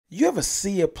You ever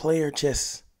see a player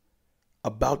just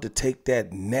about to take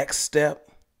that next step?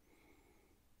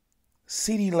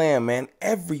 Ceedee Lamb, man,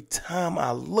 every time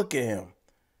I look at him,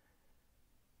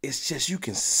 it's just you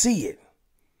can see it.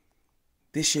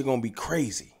 This shit gonna be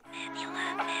crazy.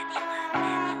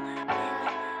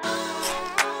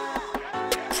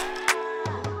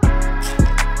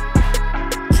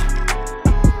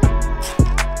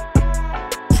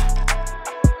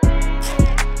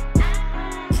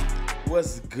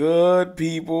 What's good,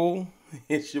 people?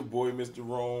 It's your boy, Mr.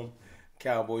 Rome,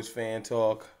 Cowboys Fan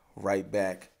Talk, right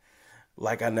back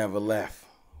like I never left.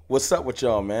 What's up with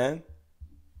y'all, man?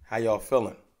 How y'all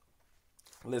feeling?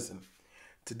 Listen,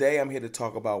 today I'm here to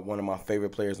talk about one of my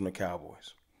favorite players in the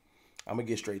Cowboys. I'm going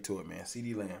to get straight to it, man.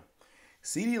 Ceedee Lamb.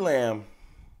 Ceedee Lamb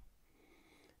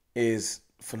is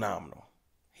phenomenal.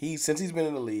 Since he's been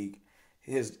in the league,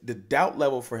 the doubt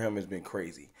level for him has been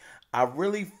crazy. I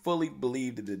really fully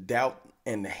believe that the doubt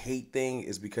and the hate thing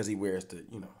is because he wears the,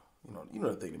 you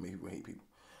know the thing that makes people hate people.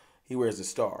 He wears the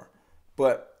star.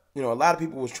 But, a lot of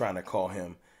people was trying to call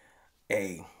him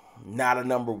not a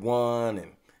number one,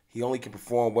 and he only can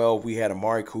perform well if we had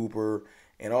Amari Cooper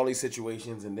and all these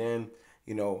situations. And then,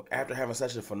 after having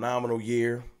such a phenomenal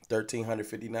year,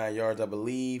 1,359 yards, I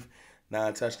believe,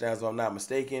 9 touchdowns, if I'm not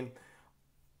mistaken,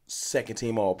 second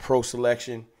team All-Pro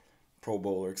selection, Pro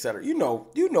Bowler, etc. You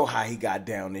know how he got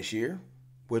down this year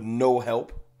with no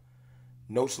help.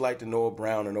 No slight to Noah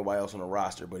Brown or nobody else on the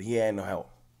roster, but he had no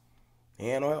help.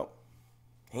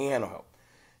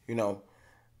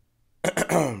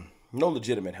 No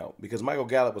legitimate help because Michael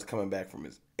Gallup was coming back from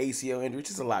his ACL injury.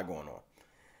 Just a lot going on.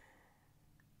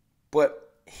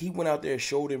 But he went out there and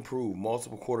showed improve,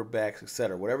 multiple quarterbacks,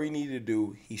 etc. Whatever he needed to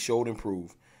do, he showed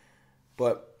improve.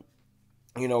 But,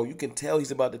 you can tell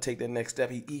he's about to take that next step.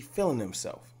 He feeling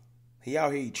himself. He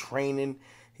out here training.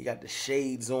 He got the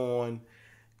shades on,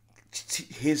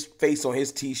 his face on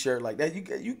his T-shirt like that.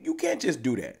 You can't just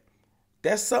do that.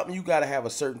 That's something you got to have a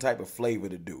certain type of flavor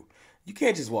to do. You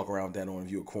can't just walk around with that on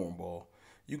if you're a cornball.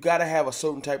 You got to have a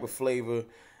certain type of flavor.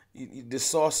 The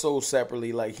sauce sold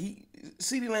separately.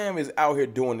 Ceedee Lamb is out here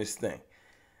doing this thing.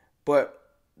 But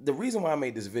the reason why I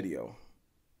made this video,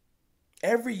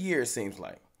 every year it seems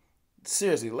like,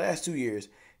 seriously, the last 2 years,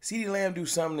 Ceedee Lamb do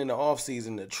something in the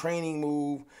offseason, a training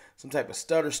move, some type of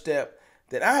stutter step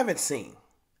that I haven't seen.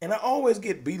 And I always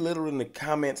get belittled in the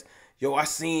comments, yo, I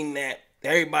seen that.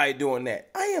 Everybody doing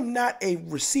that. I am not a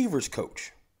receivers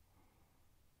coach.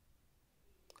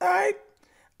 All right?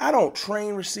 I don't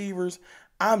train receivers.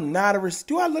 I'm not a receiver.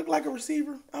 Do I look like a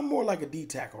receiver? I'm more like a D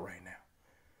tackle right now.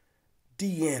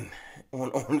 DN on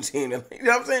the team. You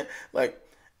know what I'm saying?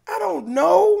 I don't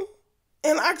know.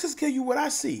 And I just tell you what I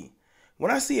see. When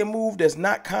I see a move that's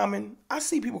not common, I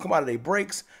see people come out of their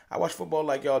breaks. I watch football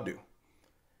like y'all do.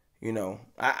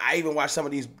 I even watch some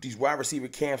of these wide receiver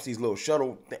camps, these little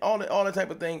shuttle, all that type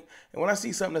of thing. And when I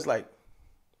see something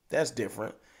that's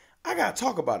different, I got to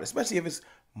talk about it, especially if it's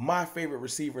my favorite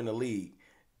receiver in the league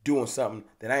doing something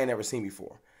that I ain't never seen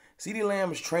before. Ceedee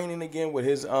Lamb is training again with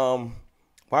his wide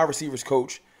receivers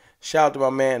coach. Shout out to my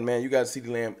man. You got Ceedee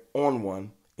Lamb on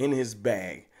one in his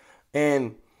bag.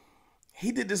 And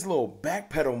he did this little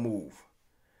backpedal move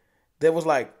that was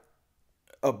like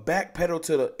a backpedal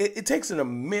to the... It takes an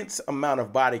immense amount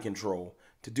of body control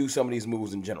to do some of these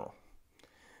moves in general.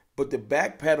 But the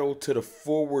backpedal to the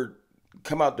forward,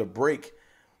 come out the break,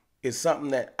 is something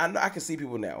that I can see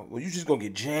people now. Well, you're just going to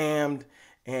get jammed.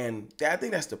 And I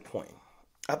think that's the point.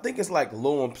 I think it's like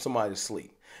lulling somebody to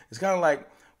sleep. It's kind of like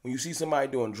when you see somebody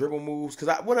doing dribble moves.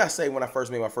 Because what did I say when I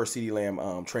first made my first Ceedee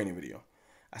Lamb training video?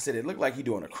 I said it looked like he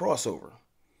doing a crossover.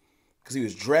 Because he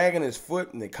was dragging his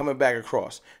foot and then coming back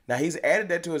across. Now, he's added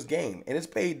that to his game, and it's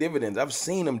paid dividends. I've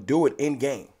seen him do it in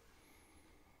game.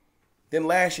 Then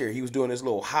last year, he was doing this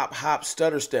little hop,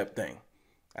 stutter step thing.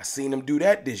 I seen him do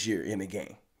that this year in the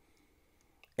game.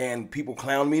 And people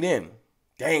clown me then.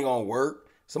 That ain't going to work.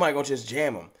 Somebody going to just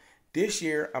jam him. This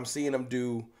year, I'm seeing him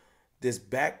do this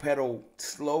backpedal,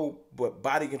 slow but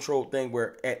body control thing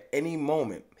where at any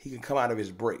moment, he can come out of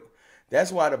his break.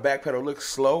 That's why the back pedal looks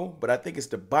slow, but I think it's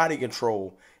the body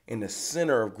control in the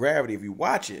center of gravity. If you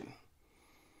watch it,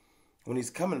 when he's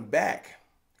coming back,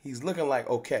 he's looking like,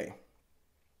 okay,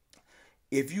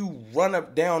 if you run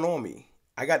up down on me,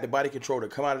 I got the body control to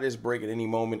come out of this break at any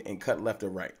moment and cut left or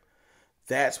right.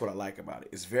 That's what I like about it.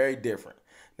 It's very different.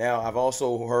 Now, I've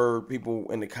also heard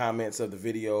people in the comments of the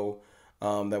video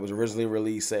that was originally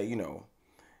released say,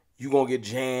 you're going to get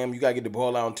jammed. You got to get the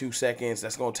ball out in 2 seconds.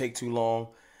 That's going to take too long.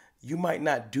 You might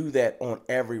not do that on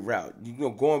every route.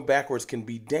 Going backwards can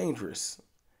be dangerous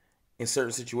in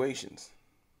certain situations.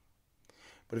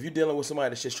 But if you're dealing with somebody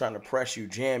that's just trying to press you,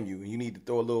 jam you, and you need to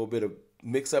throw a little bit of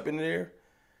mix up in there,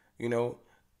 you know,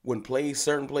 when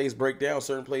certain plays break down,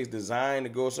 certain plays designed to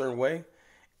go a certain way,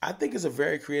 I think it's a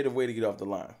very creative way to get off the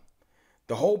line.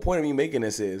 The whole point of me making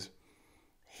this is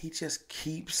he just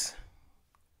keeps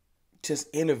just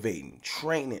innovating,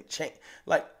 training,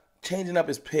 changing up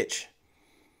his pitch.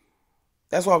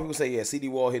 That's why people say, yeah, Ceedee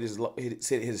Wall hit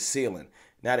his ceiling.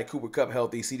 Now that Cooper Kupp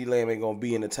healthy, Ceedee Lamb ain't going to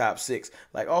be in the top 6.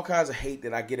 Like, all kinds of hate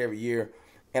that I get every year.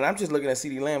 And I'm just looking at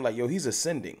Ceedee Lamb like, yo, he's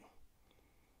ascending.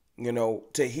 You know,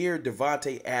 to hear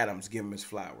Devontae Adams give him his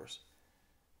flowers,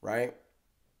 right?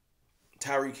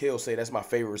 Tyreek Hill say that's my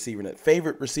favorite receiver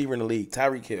in the league,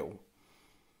 Tyreek Hill.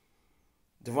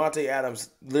 Devontae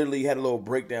Adams literally had a little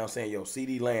breakdown saying, yo,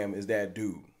 Ceedee Lamb is that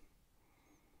dude.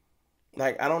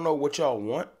 Like, I don't know what y'all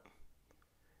want,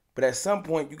 but at some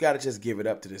point, you got to just give it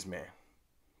up to this man.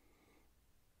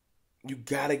 You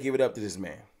got to give it up to this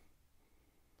man.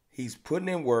 He's putting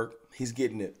in work. He's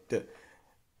getting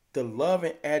the love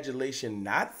and adulation,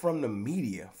 not from the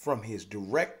media, from his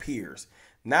direct peers,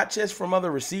 not just from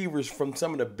other receivers, from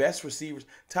some of the best receivers,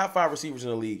 top 5 receivers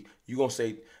in the league. You're going to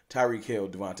say Tyreek Hill,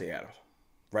 Devontae Adams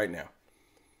right now.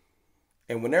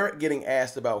 And when they're getting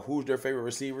asked about who's their favorite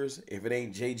receivers, if it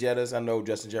ain't Jay Jettas, I know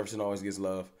Justin Jefferson always gets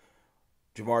love.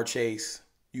 Jamar Chase,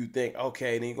 you think,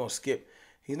 okay, then you're going to skip.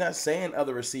 He's not saying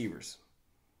other receivers.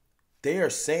 They are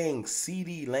saying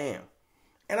Ceedee Lamb.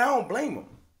 And I don't blame him.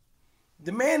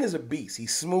 The man is a beast.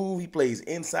 He's smooth. He plays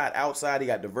inside, outside. He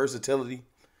got the versatility.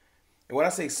 And when I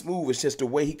say smooth, it's just the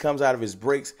way he comes out of his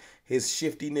breaks, his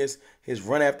shiftiness, his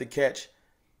run after catch.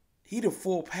 He the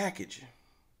full package.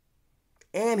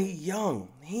 And he young.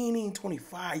 He ain't even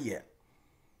 25 yet.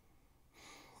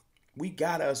 We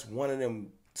got us one of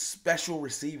them special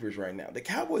receivers right now. The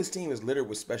Cowboys team is littered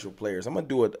with special players. I'm going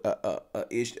to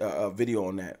do a video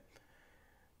on that.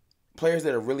 Players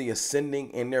that are really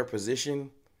ascending in their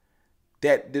position.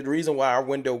 That the reason why our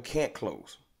window can't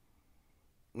close.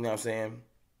 You know what I'm saying?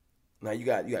 Now you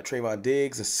got Trayvon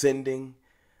Diggs ascending.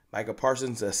 Micah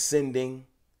Parsons ascending.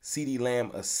 Ceedee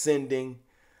Lamb ascending.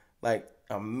 Like,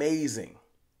 amazing.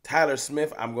 Tyler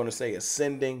Smith, I'm going to say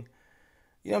ascending.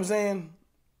 You know what I'm saying?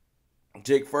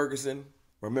 Jake Ferguson,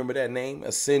 remember that name?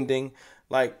 Ascending.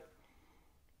 Like,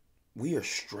 we are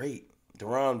straight.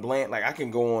 Deron Bland, like, I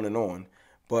can go on and on.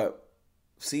 But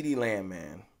Ceedee Lamb,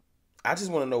 man, I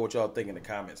just want to know what y'all think in the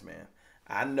comments, man.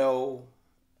 I know.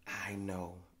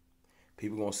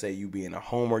 People going to say you being a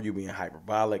homer, you being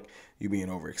hyperbolic, you being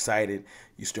overexcited,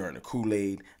 you stirring the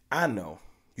Kool-Aid. I know.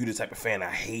 You the type of fan I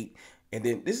hate. And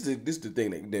then this is the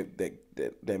thing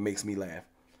that makes me laugh.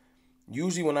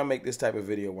 Usually when I make this type of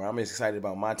video where I'm excited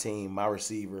about my team, my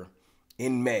receiver,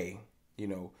 in May, you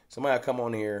know, somebody will come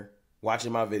on here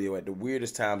watching my video at the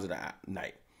weirdest times of the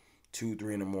night, 2,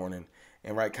 3 in the morning,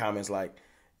 and write comments like,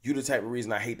 you the type of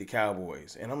reason I hate the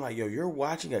Cowboys. And I'm like, yo, you're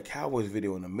watching a Cowboys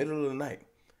video in the middle of the night.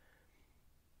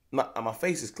 My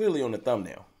face is clearly on the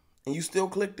thumbnail, and you still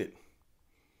clicked it.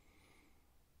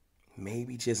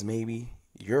 Maybe, just maybe,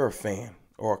 you're a fan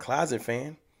or a closet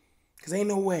fan, because ain't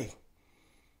no way.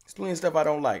 There's plenty of stuff I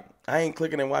don't like. I ain't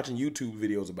clicking and watching YouTube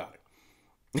videos about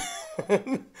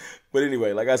it. But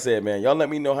anyway, like I said, man, y'all let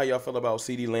me know how y'all feel about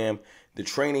Ceedee Lamb, the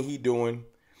training he doing,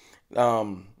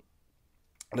 the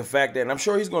fact that, and I'm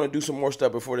sure he's going to do some more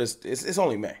stuff before this. It's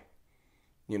only May,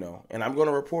 you know, and I'm going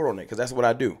to report on it because that's what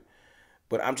I do.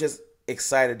 But I'm just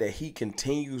excited that he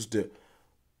continues to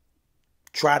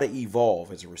try to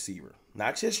evolve as a receiver,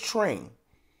 not just train,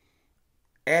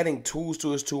 adding tools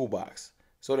to his toolbox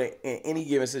so that in any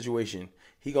given situation,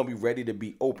 he's going to be ready to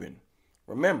be open.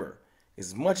 Remember,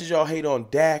 as much as y'all hate on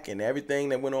Dak and everything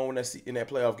that went on in that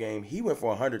playoff game, he went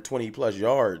for 120 plus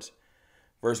yards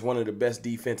versus one of the best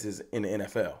defenses in the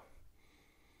NFL.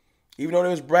 Even though they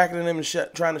was bracketing him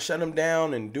and trying to shut him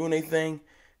down and doing their thing,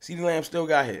 Ceedee Lamb still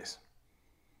got his.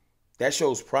 That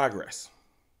shows progress.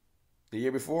 The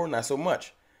year before, not so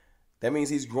much. That means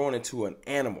he's growing into an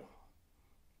animal.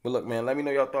 But look, man, let me know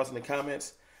your thoughts in the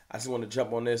comments. I just want to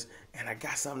jump on this, and I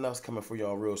got something else coming for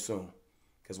y'all real soon.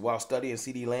 Because while studying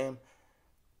Ceedee Lamb,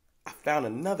 I found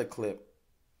another clip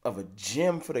of a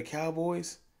gem for the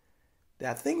Cowboys that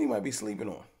I think we might be sleeping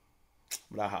on.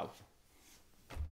 But I'll holler.